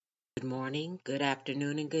Good morning, good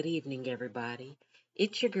afternoon, and good evening, everybody.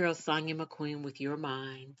 It's your girl, Sonia McQueen, with your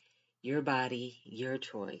mind, your body, your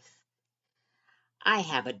choice. I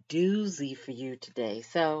have a doozy for you today.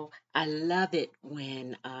 So I love it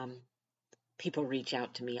when people reach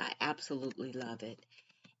out to me. I absolutely love it.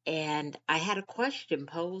 And I had a question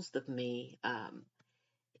posed of me.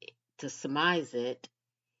 To surmise it,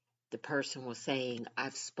 the person was saying,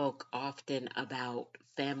 I've spoke often about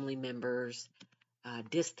family members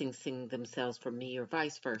distancing themselves from me or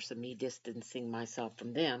vice versa, me distancing myself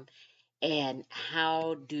from them. And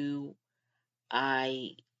how do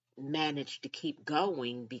I manage to keep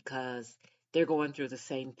going because they're going through the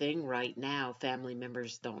same thing right now? Family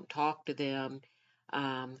members don't talk to them.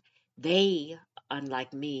 Um, they,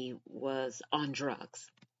 unlike me, was on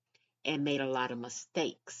drugs and made a lot of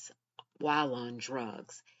mistakes while on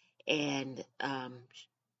drugs. And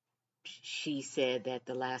she said that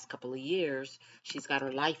the last couple of years she's got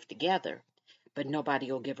her life together, but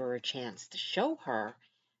nobody will give her a chance to show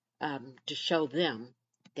them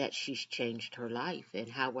that she's changed her life. And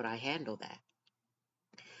how would I handle that?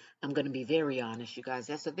 I'm going to be very honest, you guys.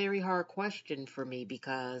 That's a very hard question for me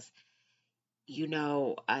because you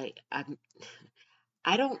know I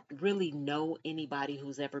don't really know anybody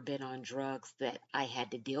who's ever been on drugs that I had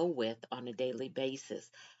to deal with on a daily basis.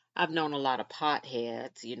 I've known a lot of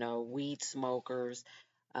potheads, weed smokers.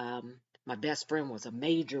 My best friend was a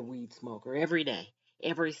major weed smoker every day,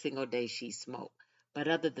 every single day she smoked. But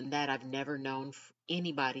other than that, I've never known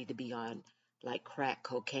anybody to be on like crack,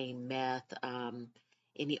 cocaine, meth,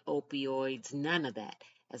 any opioids, none of that.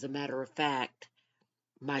 As a matter of fact,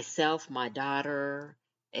 myself, my daughter,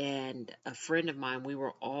 and a friend of mine, we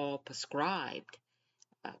were all prescribed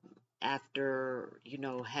um, after,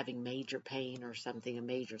 having major pain or something, a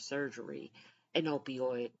major surgery, an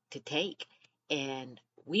opioid to take. And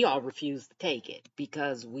we all refused to take it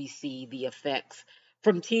because we see the effects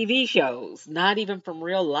from TV shows, not even from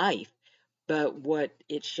real life, but what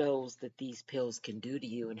it shows that these pills can do to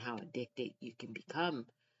you and how addicted you can become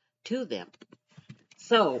to them.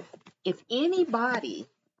 So, if anybody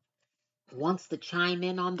wants to chime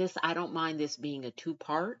in on this, I don't mind this being a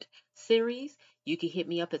two-part series. You can hit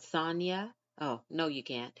me up at Sonia. Oh, no, you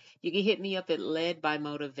can't. You can hit me up at Led by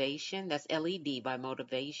Motivation. That's LED by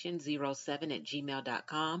Motivation07 at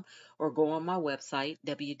gmail.com, or go on my website,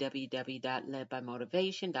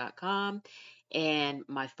 www.ledbymotivation.com. And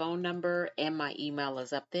my phone number and my email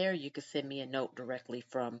is up there. You can send me a note directly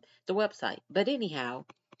from the website. But anyhow,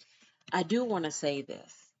 I do want to say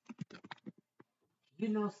this.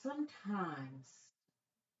 Sometimes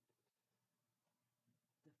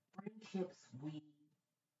friendships we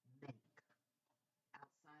make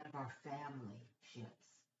outside of our family ships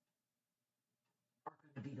are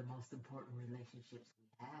going to be the most important relationships we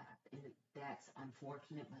have. And that's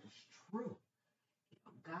unfortunate, but it's true.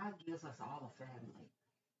 God gives us all a family.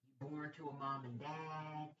 You're born to a mom and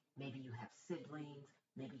dad. Maybe you have siblings.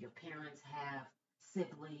 Maybe your parents have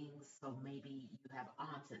siblings. So maybe you have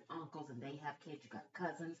aunts and uncles and they have kids. You got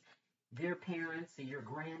cousins, their parents, or your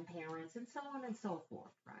grandparents, and so on and so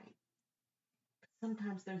forth, right?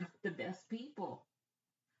 Sometimes they're not the best people.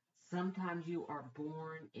 Sometimes you are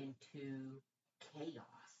born into chaos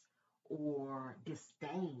or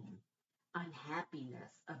disdain,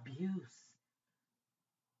 unhappiness, abuse.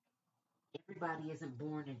 Everybody isn't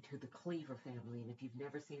born into the Cleaver family. And if you've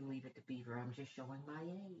never seen Leave It to Beaver, I'm just showing my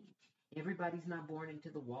age. Everybody's not born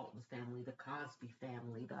into the Waltons family, the Cosby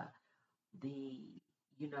family, the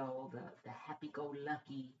the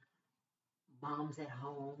happy-go-lucky moms at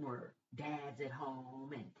home or dads at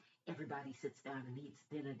home, and everybody sits down and eats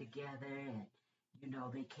dinner together, and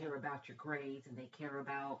they care about your grades and they care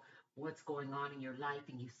about what's going on in your life,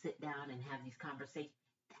 and you sit down and have these conversations.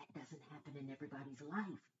 That doesn't happen in everybody's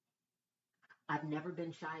life. I've never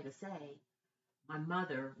been shy to say my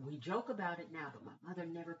mother, we joke about it now, but my mother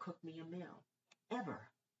never cooked me a meal, ever.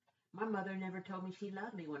 My mother never told me she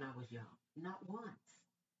loved me when I was young, not once.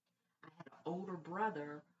 I had an older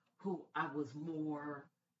brother who I was more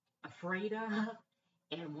afraid of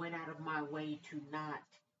and went out of my way to not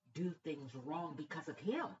do things wrong because of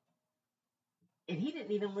him. And he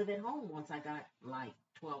didn't even live at home once I got like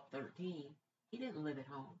 12, 13. He didn't live at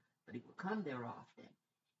home, but he would come there often.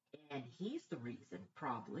 And he's the reason,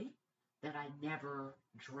 probably, that I never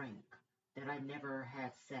drank, that I never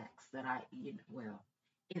had sex, that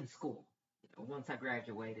in school. Once I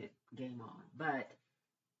graduated, game on. But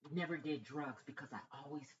never did drugs because I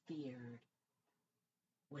always feared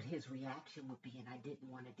what his reaction would be, and I didn't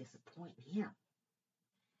want to disappoint him.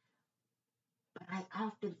 But I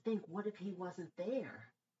often think, what if he wasn't there?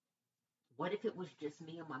 What if it was just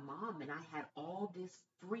me and my mom and I had all this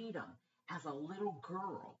freedom as a little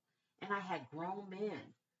girl and I had grown men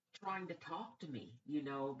trying to talk to me,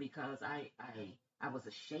 because I was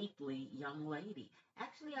a shapely young lady.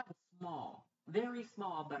 Actually, I was small, very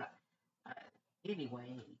small, but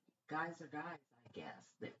anyway, guys are guys, I guess.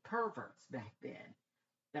 That perverts back then,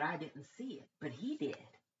 that I didn't see it, but he did.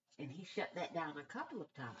 And he shut that down a couple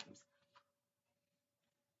of times.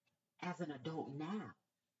 As an adult now,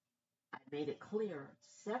 I made it clear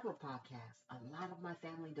several podcasts. A lot of my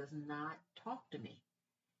family does not talk to me.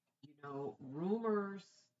 Rumors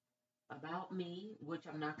about me, which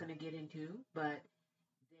I'm not going to get into, but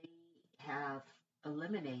they have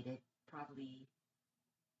eliminated probably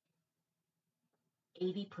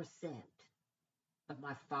 80% of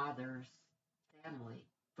my father's family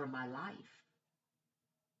from my life.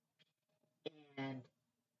 And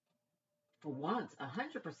for once,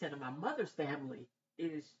 100% of my mother's family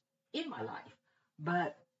is in my life.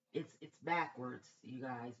 But it's backwards, you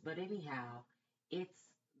guys. But anyhow, it's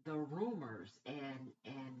the rumors and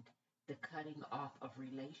the cutting off of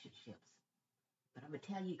relationships. But I'm gonna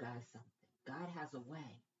tell you guys something. God has a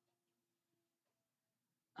way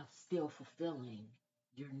of still fulfilling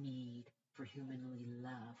your need for humanly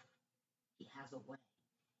love. He has a way.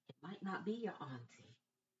 It might not be your auntie.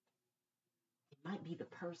 It might be the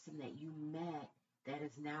person that you met that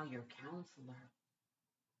is now your counselor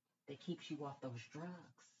that keeps you off those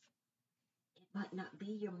drugs. It might not be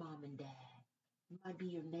your mom and dad. It might be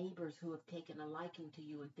your neighbors who have taken a liking to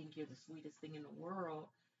you and think you're the sweetest thing in the world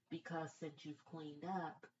because since you've cleaned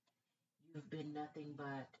up, you've been nothing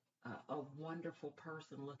but a wonderful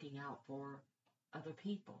person looking out for other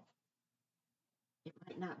people. It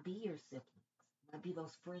might not be your siblings. It might be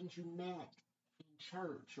those friends you met in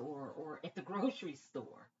church or at the grocery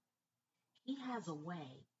store. He has a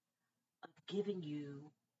way of giving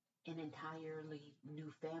you an entirely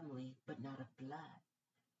new family, but not of blood.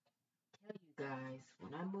 Tell you guys,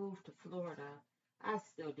 when I moved to Florida, I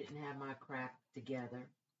still didn't have my crap together.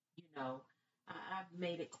 You know, I've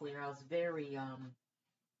made it clear I was very, I'm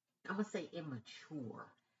gonna say immature.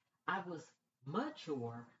 I was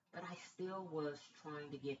mature, but I still was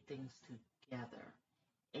trying to get things together.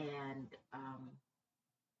 And I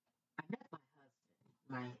met my husband,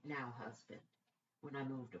 my now husband, when I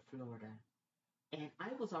moved to Florida. And I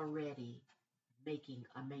was already making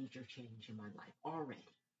a major change in my life already.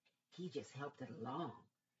 He just helped it along.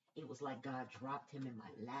 It was like God dropped him in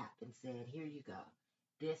my lap and said, here you go.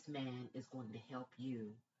 This man is going to help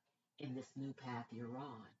you in this new path you're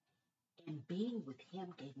on. And being with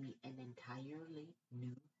him gave me an entirely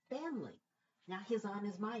new family. Now his aunt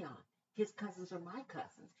is my aunt. His cousins are my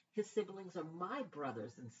cousins. His siblings are my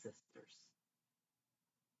brothers and sisters.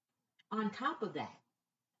 On top of that,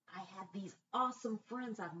 I have these awesome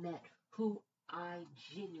friends I've met who I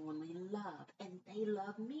genuinely love, and they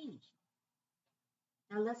love me.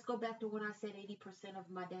 Now let's go back to when I said 80%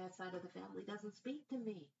 of my dad's side of the family doesn't speak to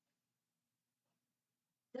me.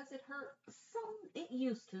 Does it hurt? It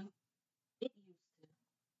used to. It used to.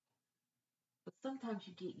 But sometimes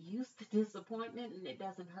you get used to disappointment and it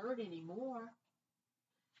doesn't hurt anymore.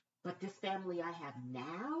 But this family I have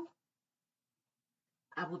now,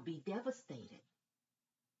 I would be devastated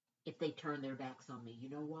if they turn their backs on me. You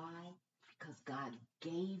know why? Because God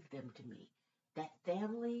gave them to me. That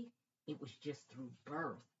family, it was just through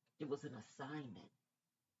birth. It was an assignment.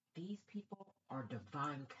 These people are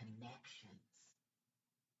divine connections.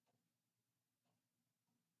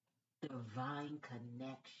 Divine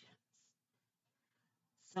connections.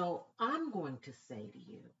 So I'm going to say to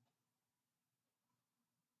you,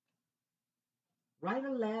 write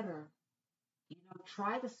a letter,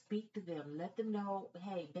 try to speak to them, let them know,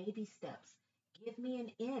 hey, baby steps. Give me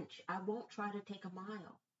an inch. I won't try to take a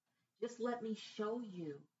mile. Just let me show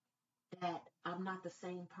you that I'm not the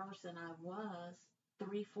same person I was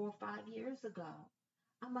 3, 4, 5 years ago.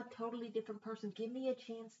 I'm a totally different person. Give me a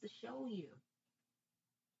chance to show you.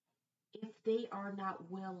 If they are not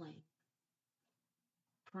willing,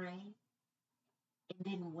 pray and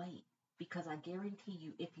then wait. Because I guarantee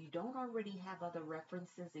you, if you don't already have other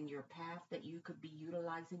references in your path that you could be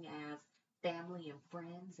utilizing as family and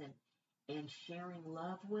friends and sharing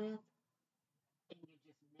love with, and you're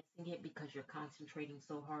just missing it because you're concentrating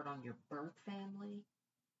so hard on your birth family,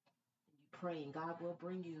 and you pray and God will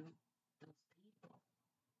bring you those people.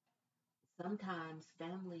 Sometimes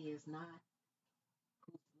family is not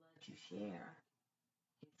whose blood you share.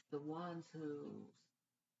 It's the ones whose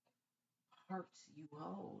hearts you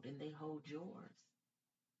hold and they hold yours.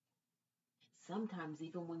 Sometimes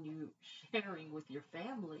even when you're sharing with your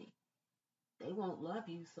family, They won't love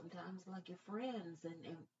you sometimes like your friends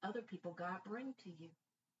and other people God bring to you.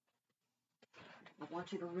 I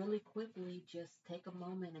want you to really quickly just take a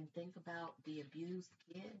moment and think about the abused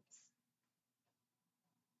kids.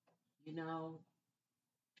 You know,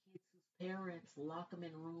 kids whose parents lock them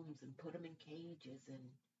in rooms and put them in cages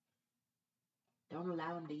and don't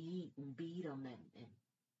allow them to eat and beat them and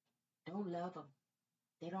don't love them.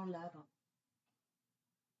 They don't love them.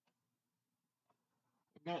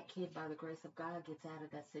 And that kid, by the grace of God, gets out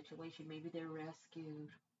of that situation. Maybe they're rescued,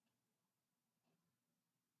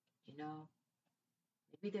 you know,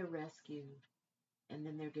 maybe they're rescued and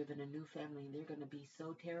then they're given a new family and they're going to be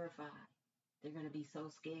so terrified. They're going to be so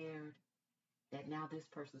scared that now this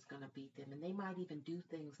person's going to beat them. And they might even do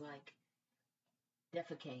things like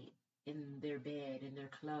defecate in their bed, in their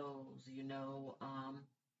clothes,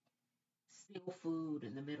 steal food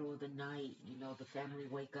in the middle of the night. The family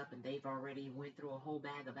wake up and they've already went through a whole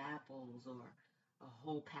bag of apples or a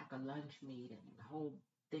whole pack of lunch meat and a whole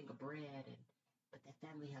thing of bread. But that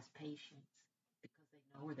family has patience because they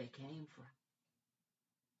know where they came from.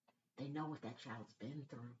 They know what that child's been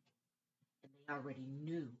through. And they already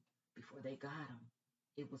knew before they got him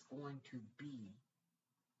it was going to be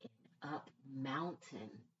an up mountain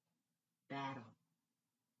battle.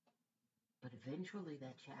 But eventually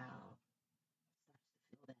that child starts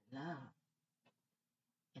to feel that love.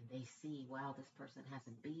 And they see, wow, this person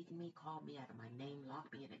hasn't beaten me, called me out of my name,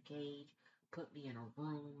 locked me in a cage, put me in a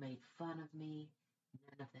room, made fun of me.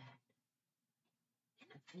 None of that. And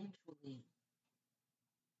eventually,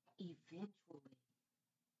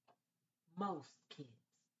 most kids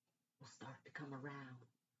will start to come around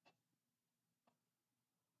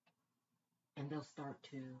and they'll start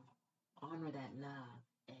to honor that love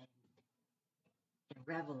and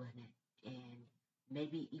revel in it and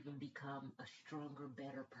maybe even become a stronger,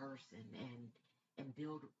 better person and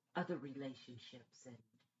build other relationships and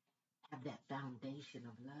have that foundation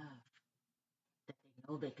of love that they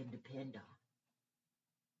know they can depend on.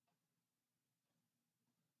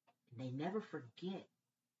 And they never forget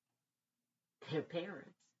their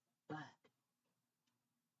parents, but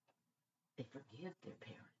they forgive their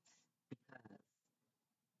parents because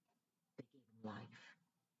they gave them life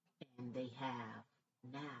and they have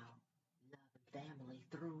now love and family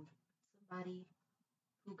through somebody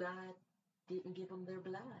who God didn't give them their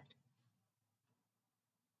blood.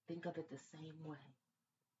 Think of it the same way.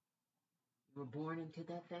 You were born into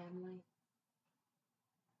that family,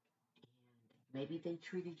 and maybe they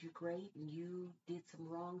treated you great, and you did some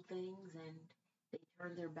wrong things, and they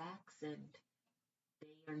turned their backs, and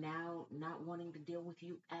they are now not wanting to deal with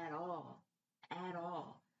you at all. At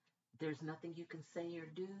all. There's nothing you can say or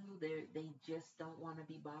do. They just don't want to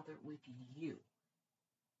be bothered with you.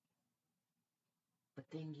 But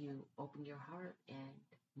then you open your heart, and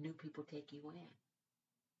new people take you in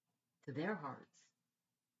to their hearts.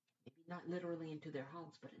 Maybe not literally into their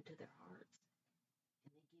homes, but into their hearts.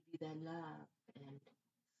 And they give you that love. And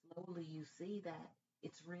slowly you see that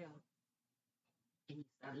it's real. And you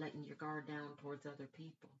start letting your guard down towards other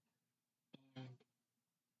people. And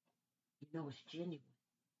you know it's genuine.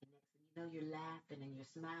 And next thing you know, you're laughing and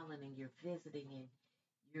you're smiling and you're visiting and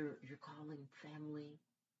you're calling family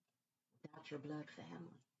without your blood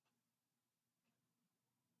family.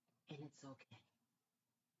 And it's okay.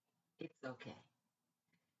 It's okay.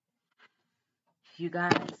 You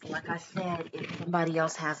guys, like I said, if somebody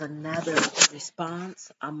else has another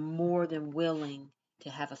response, I'm more than willing to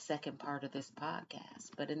have a second part of this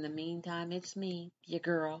podcast. But in the meantime, it's me, your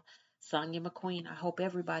girl, Sonia McQueen. I hope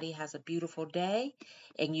everybody has a beautiful day.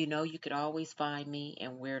 And you know you could always find me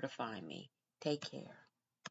and where to find me. Take care.